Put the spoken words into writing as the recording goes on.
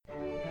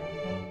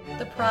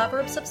The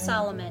Proverbs of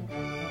Solomon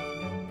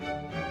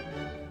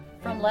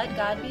from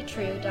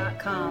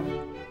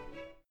LetGodBetrue.com.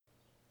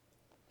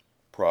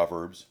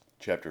 Proverbs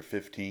chapter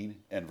 15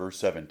 and verse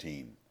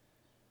 17.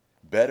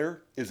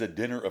 Better is a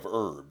dinner of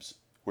herbs,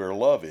 where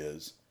love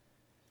is,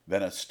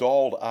 than a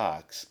stalled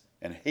ox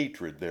and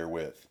hatred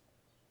therewith.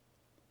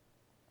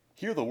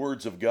 Hear the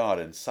words of God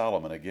in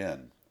Solomon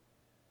again.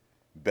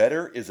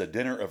 Better is a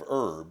dinner of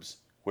herbs,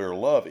 where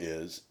love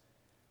is,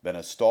 than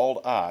a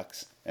stalled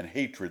ox and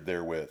hatred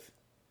therewith.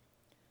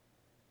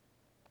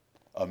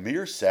 A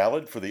mere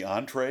salad for the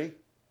entree?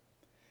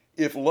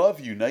 If love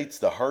unites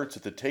the hearts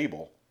at the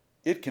table,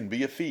 it can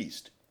be a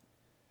feast.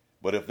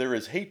 But if there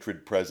is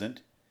hatred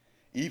present,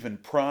 even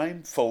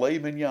prime filet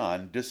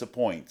mignon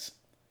disappoints.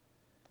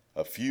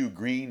 A few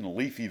green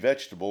leafy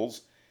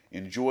vegetables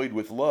enjoyed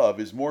with love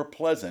is more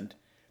pleasant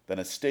than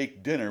a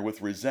steak dinner with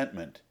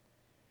resentment.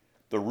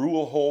 The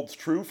rule holds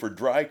true for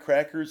dry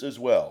crackers as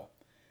well,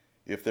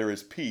 if there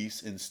is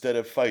peace instead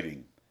of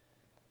fighting,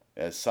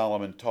 as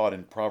Solomon taught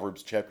in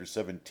Proverbs chapter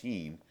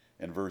 17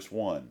 and verse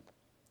 1.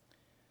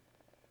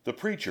 The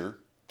preacher,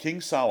 King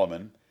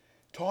Solomon,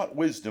 taught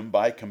wisdom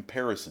by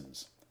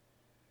comparisons.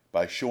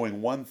 By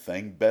showing one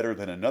thing better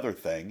than another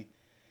thing,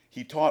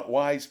 he taught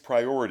wise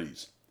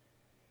priorities.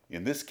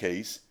 In this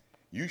case,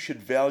 you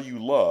should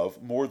value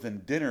love more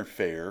than dinner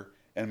fare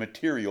and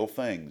material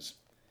things.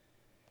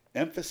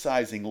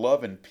 Emphasizing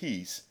love and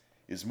peace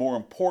is more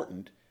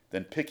important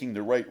than picking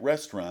the right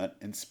restaurant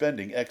and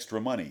spending extra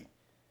money.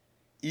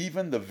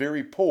 Even the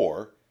very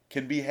poor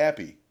can be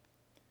happy.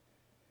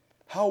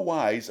 How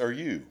wise are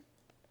you?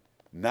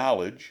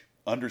 Knowledge,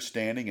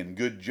 understanding, and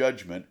good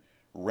judgment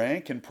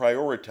rank and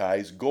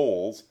prioritize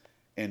goals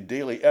and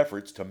daily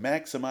efforts to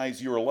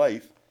maximize your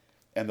life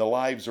and the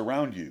lives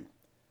around you.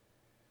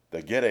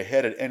 The get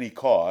ahead at any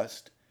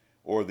cost,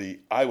 or the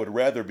I would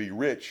rather be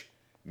rich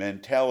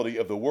mentality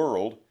of the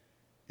world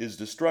is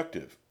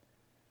destructive.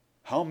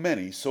 How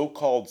many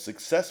so-called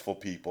successful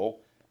people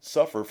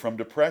suffer from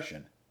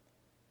depression?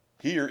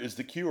 Here is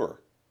the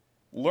cure.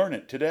 Learn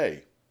it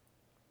today.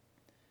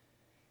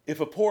 If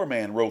a poor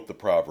man wrote the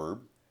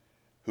proverb,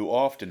 who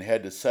often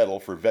had to settle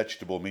for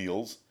vegetable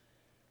meals,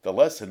 the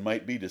lesson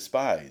might be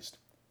despised.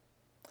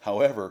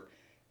 However,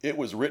 it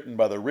was written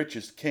by the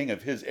richest king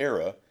of his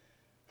era,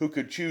 who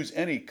could choose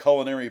any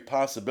culinary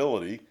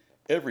possibility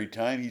every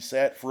time he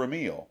sat for a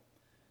meal.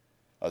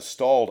 A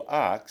stalled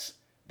ox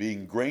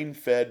being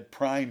grain-fed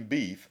prime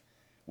beef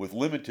with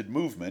limited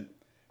movement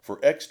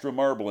for extra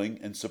marbling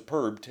and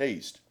superb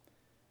taste.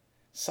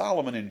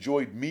 Solomon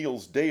enjoyed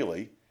meals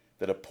daily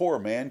that a poor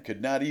man could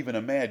not even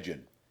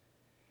imagine,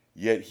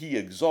 yet he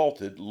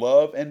exalted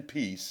love and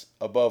peace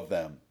above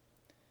them.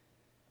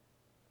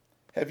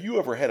 Have you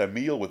ever had a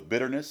meal with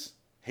bitterness,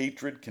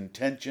 hatred,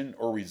 contention,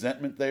 or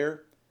resentment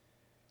there?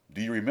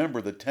 Do you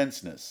remember the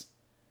tenseness,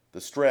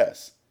 the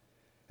stress,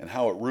 and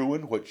how it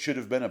ruined what should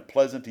have been a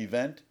pleasant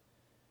event?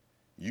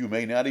 You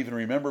may not even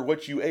remember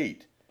what you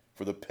ate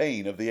for the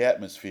pain of the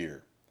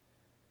atmosphere.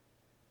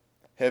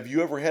 Have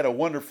you ever had a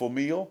wonderful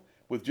meal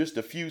with just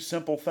a few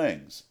simple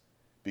things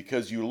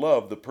because you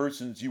loved the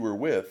persons you were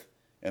with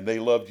and they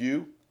loved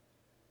you?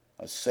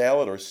 A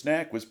salad or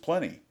snack was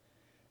plenty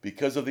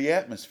because of the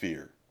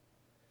atmosphere.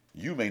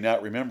 You may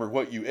not remember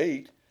what you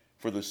ate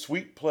for the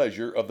sweet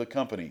pleasure of the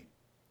company.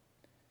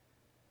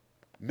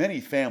 Many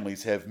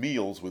families have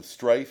meals with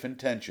strife and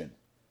tension.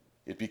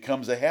 It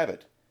becomes a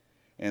habit,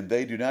 and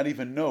they do not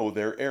even know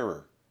their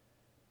error.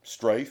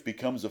 Strife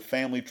becomes a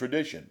family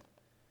tradition.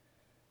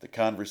 The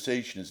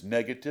conversation is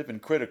negative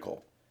and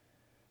critical.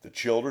 The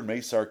children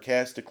may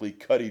sarcastically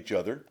cut each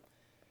other,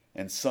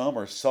 and some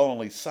are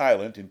sullenly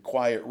silent in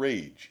quiet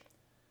rage.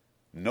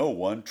 No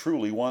one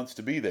truly wants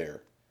to be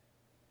there.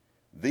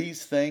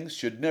 These things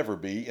should never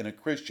be in a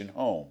Christian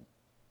home.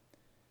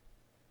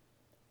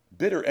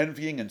 Bitter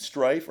envying and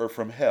strife are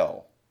from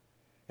hell,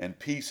 and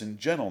peace and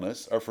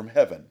gentleness are from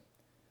heaven.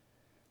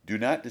 Do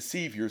not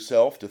deceive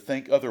yourself to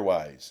think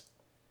otherwise.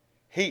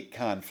 Hate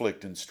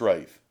conflict and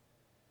strife.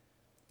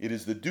 It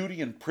is the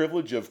duty and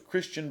privilege of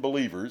Christian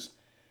believers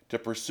to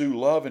pursue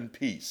love and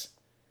peace,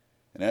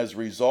 and as a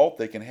result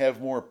they can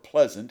have more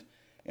pleasant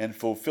and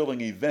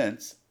fulfilling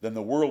events than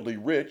the worldly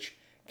rich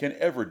can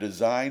ever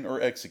design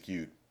or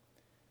execute.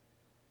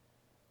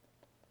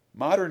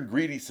 Modern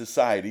greedy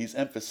societies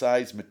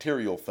emphasize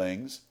material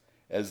things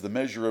as the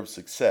measure of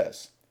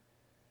success.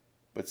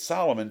 But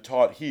Solomon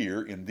taught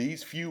here in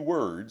these few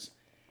words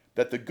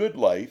that the good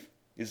life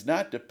is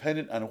not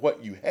dependent on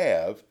what you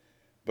have,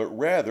 but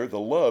rather the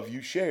love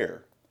you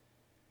share.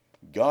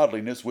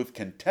 Godliness with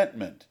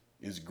contentment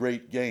is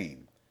great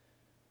gain,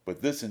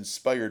 but this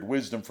inspired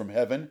wisdom from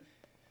heaven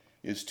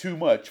is too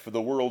much for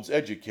the world's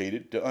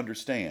educated to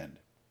understand.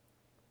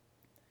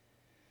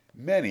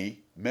 Many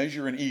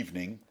measure an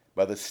evening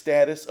by the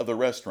status of the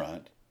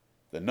restaurant,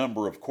 the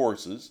number of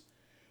courses,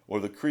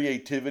 or the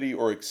creativity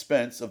or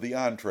expense of the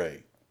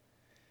entree.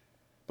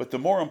 But the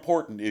more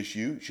important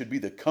issue should be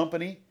the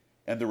company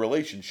and the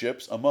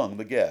relationships among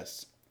the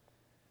guests.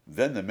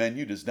 Then the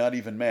menu does not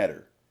even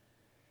matter.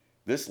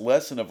 This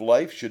lesson of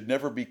life should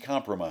never be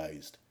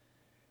compromised.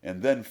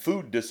 and then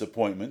food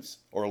disappointments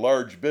or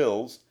large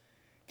bills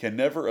can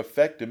never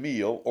affect a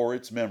meal or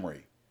its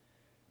memory,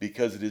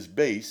 because it is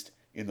based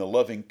in the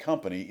loving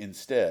company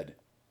instead.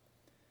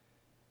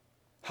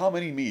 How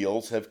many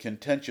meals have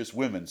contentious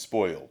women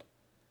spoiled?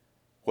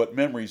 What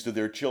memories do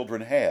their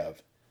children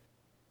have?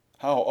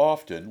 How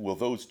often will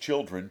those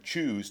children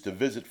choose to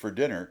visit for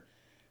dinner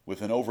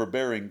with an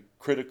overbearing,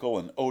 critical,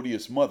 and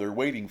odious mother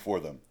waiting for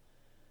them?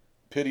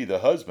 Pity the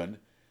husband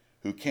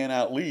who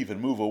cannot leave and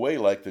move away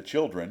like the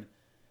children,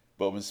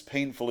 but must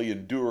painfully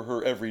endure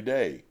her every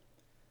day.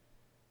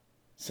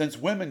 Since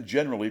women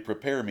generally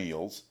prepare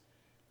meals,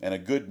 and a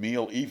good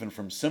meal, even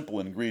from simple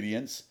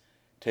ingredients,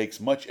 takes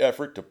much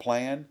effort to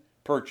plan,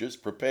 purchase,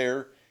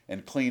 prepare,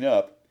 and clean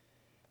up,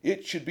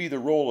 it should be the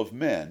role of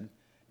men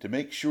to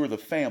make sure the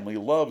family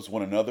loves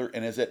one another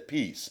and is at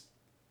peace.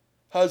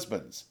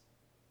 Husbands,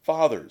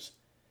 fathers,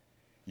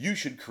 you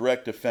should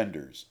correct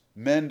offenders,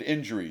 mend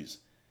injuries,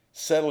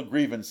 settle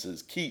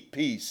grievances, keep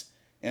peace,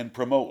 and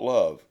promote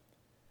love.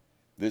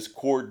 This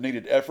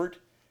coordinated effort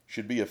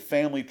should be a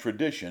family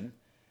tradition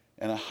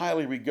and a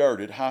highly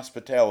regarded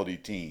hospitality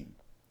team.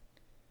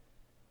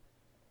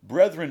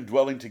 Brethren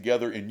dwelling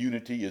together in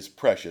unity is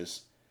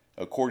precious,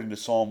 according to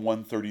Psalm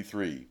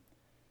 133.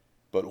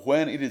 But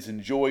when it is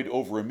enjoyed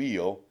over a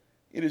meal,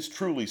 it is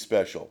truly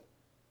special,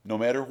 no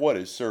matter what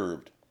is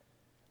served.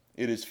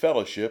 It is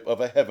fellowship of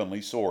a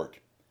heavenly sort.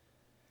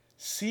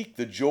 Seek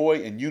the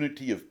joy and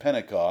unity of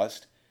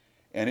Pentecost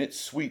and its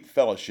sweet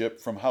fellowship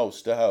from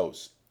house to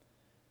house.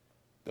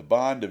 The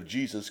bond of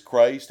Jesus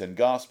Christ and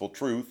gospel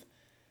truth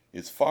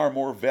is far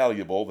more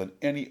valuable than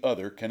any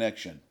other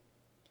connection.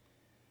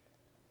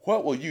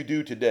 What will you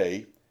do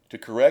today to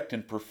correct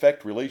and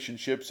perfect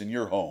relationships in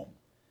your home?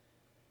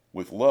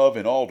 With love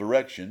in all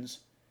directions,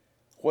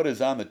 what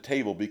is on the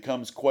table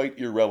becomes quite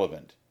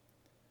irrelevant.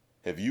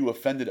 Have you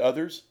offended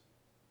others?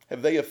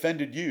 Have they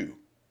offended you?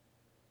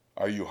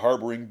 Are you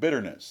harboring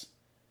bitterness?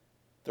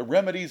 The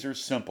remedies are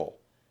simple,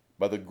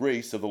 by the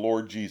grace of the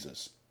Lord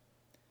Jesus.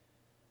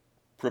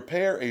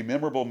 Prepare a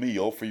memorable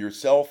meal for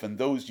yourself and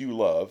those you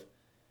love,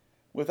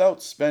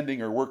 without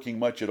spending or working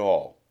much at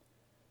all.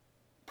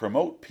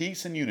 Promote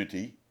peace and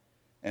unity,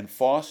 and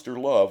foster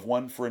love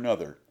one for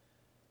another,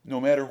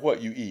 no matter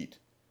what you eat.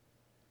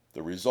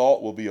 The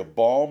result will be a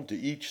balm to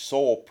each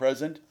soul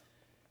present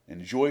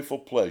and joyful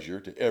pleasure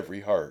to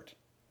every heart.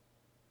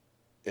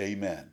 Amen.